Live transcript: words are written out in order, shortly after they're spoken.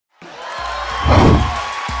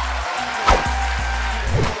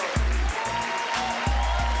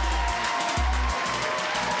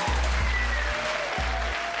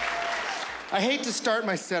hate to start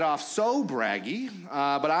my set off so braggy,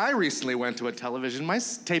 but I recently went to a television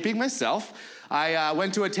taping myself. I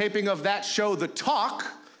went to a taping of that show, The Talk.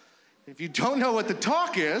 If you don't know what The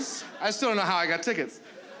Talk is, I still don't know how I got tickets.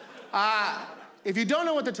 If you don't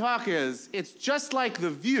know what The Talk is, it's just like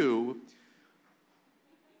The View,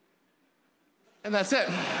 and that's it.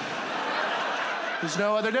 There's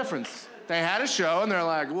no other difference. They had a show, and they're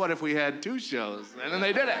like, what if we had 2 shows? And then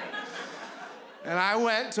they did it. And I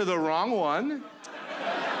went to the wrong one.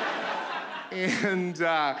 And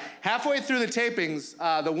halfway through the tapings,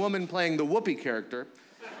 the woman playing the Whoopi character,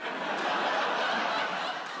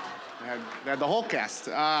 had the whole cast.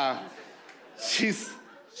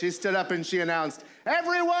 She stood up and she announced,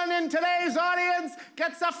 everyone in today's audience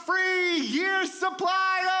gets a free year's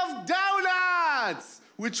supply of donuts,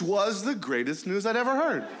 which was the greatest news I'd ever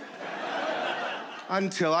heard.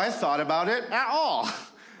 Until I thought about it at all.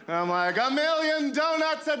 And I'm like, 1 million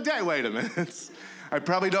donuts a day. Wait a minute. I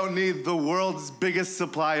probably don't need the world's biggest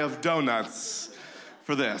supply of donuts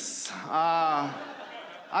for this. I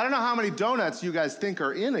don't know how many donuts you guys think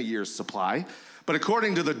are in a year's supply, but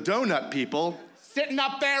according to the donut people, sitting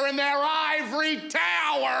up there in their ivory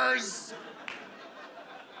towers,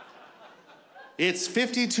 it's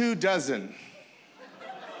 52 dozen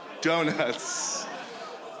donuts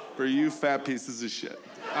for you fat pieces of shit.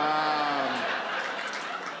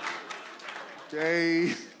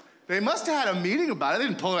 They must have had a meeting about it. They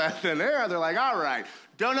didn't pull it out of thin air. They're like, all right,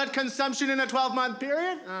 donut consumption in a 12-month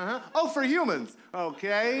period? Oh, for humans.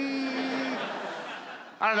 Okay.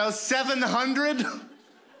 I don't know, 700?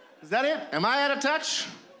 Is that it? Am I out of touch?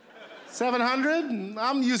 700?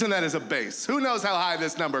 I'm using that as a base. Who knows how high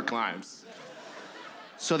this number climbs?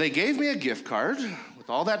 So they gave me a gift card with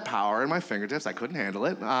all that power in my fingertips. I couldn't handle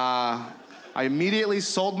it. I immediately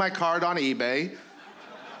sold my card on eBay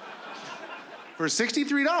for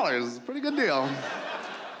 $63, pretty good deal,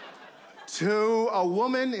 to a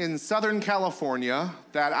woman in Southern California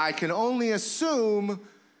that I can only assume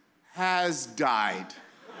has died.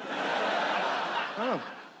 Oh.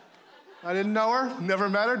 I didn't know her, never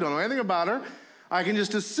met her, don't know anything about her. I can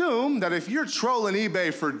just assume that if you're trolling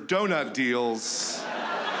eBay for donut deals,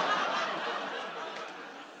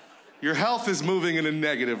 your health is moving in a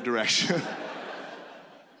negative direction.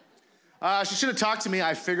 She should have talked to me.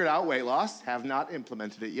 I figured out weight loss, have not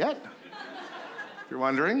implemented it yet. If you're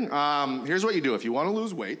wondering, here's what you do. If you want to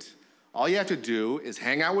lose weight, all you have to do is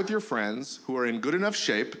hang out with your friends who are in good enough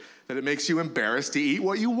shape that it makes you embarrassed to eat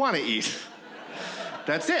what you want to eat.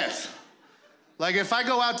 That's it. Like if I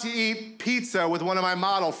go out to eat pizza with one of my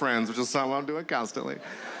model friends, which is something I'm doing constantly,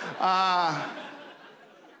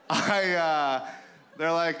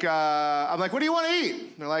 they're like, I'm like, what do you want to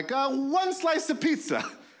eat? They're like, 1 slice of pizza.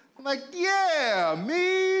 I'm like, yeah,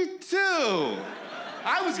 me too.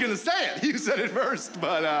 I was gonna say it, you said it first,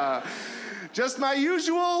 but just my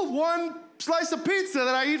usual 1 slice of pizza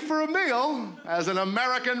that I eat for a meal as an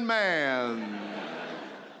American man.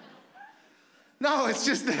 No, it's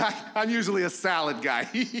just that I'm usually a salad guy.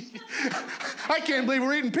 I can't believe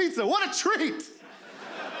we're eating pizza, what a treat.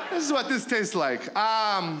 This is what this tastes like.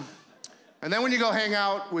 And then when you go hang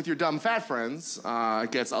out with your dumb fat friends,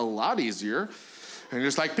 it gets a lot easier. And you're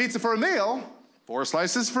just like, pizza for a meal, 4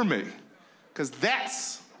 slices for me. Because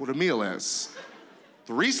that's what a meal is.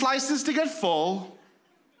 3 slices to get full,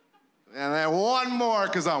 and then 1 more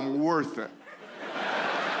because I'm worth it.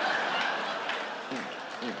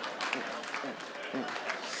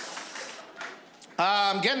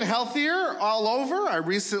 I'm getting healthier all over. I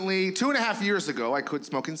recently, 2.5 years ago, I quit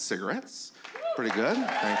smoking cigarettes. Pretty good,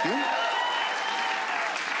 thank you.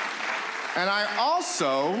 And I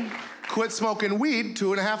also quit smoking weed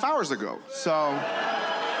 2.5 hours ago. So,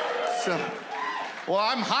 well,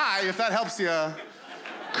 I'm high, if that helps you.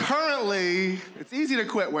 Currently, it's easy to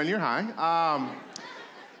quit when you're high.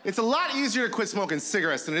 It's a lot easier to quit smoking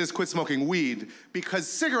cigarettes than it is quit smoking weed because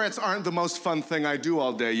cigarettes aren't the most fun thing I do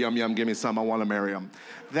all day. Yum, yum, give me some, I want to marry them.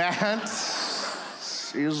 That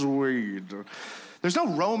is weed. There's no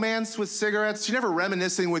romance with cigarettes. You're never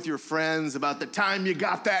reminiscing with your friends about the time you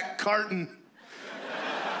got that carton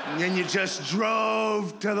and then you just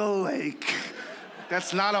drove to the lake.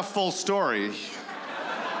 That's not a full story.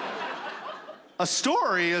 A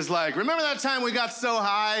story is like, remember that time we got so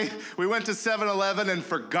high, we went to 7-Eleven and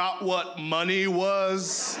forgot what money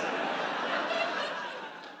was?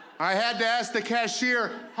 I had to ask the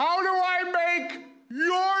cashier, how do I make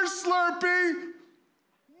your Slurpee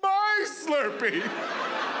my Slurpee?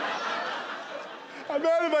 I'm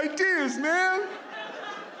out of ideas, man.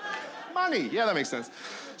 Money, yeah, that makes sense.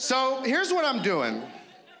 So here's what I'm doing.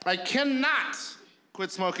 I cannot quit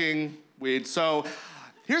smoking weed, so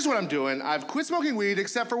Here's what I'm doing. I've quit smoking weed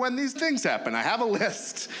except for when these things happen. I have a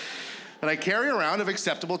list that I carry around of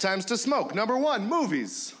acceptable times to smoke. Number 1,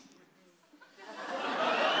 movies.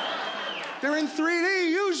 They're in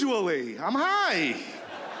 3D usually. I'm high.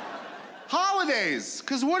 Holidays,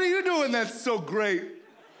 because what are you doing that's so great?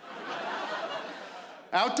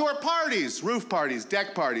 Outdoor parties, roof parties,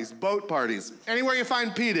 deck parties, boat parties. Anywhere you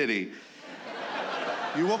find P. Diddy,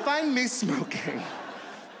 you will find me smoking.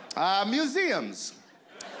 Museums.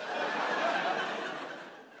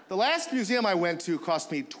 The last museum I went to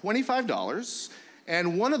cost me $25,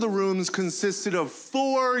 and one of the rooms consisted of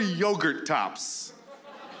 4 yogurt tops.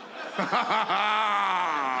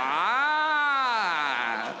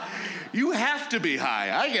 You have to be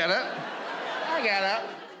high. I get it. I get it.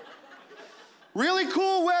 Really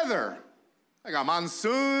cool weather, like a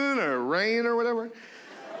monsoon or rain or whatever.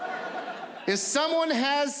 If someone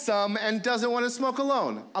has some and doesn't want to smoke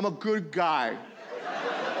alone, I'm a good guy.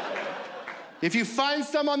 If you find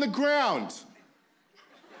some on the ground,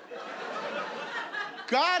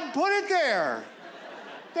 God put it there.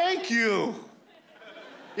 Thank you.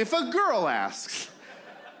 If a girl asks,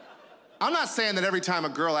 I'm not saying that every time a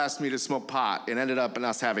girl asked me to smoke pot, it ended up in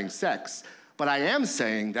us having sex, but I am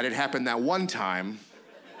saying that it happened that one time,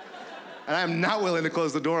 and I am not willing to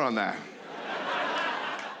close the door on that.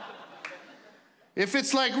 If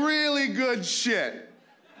it's like really good shit,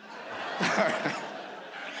 all right.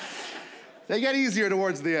 They get easier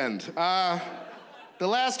towards the end. The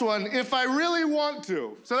last one, if I really want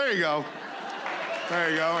to. So there you go. There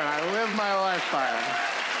you go, and I live my life by it.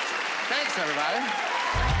 Thanks, everybody.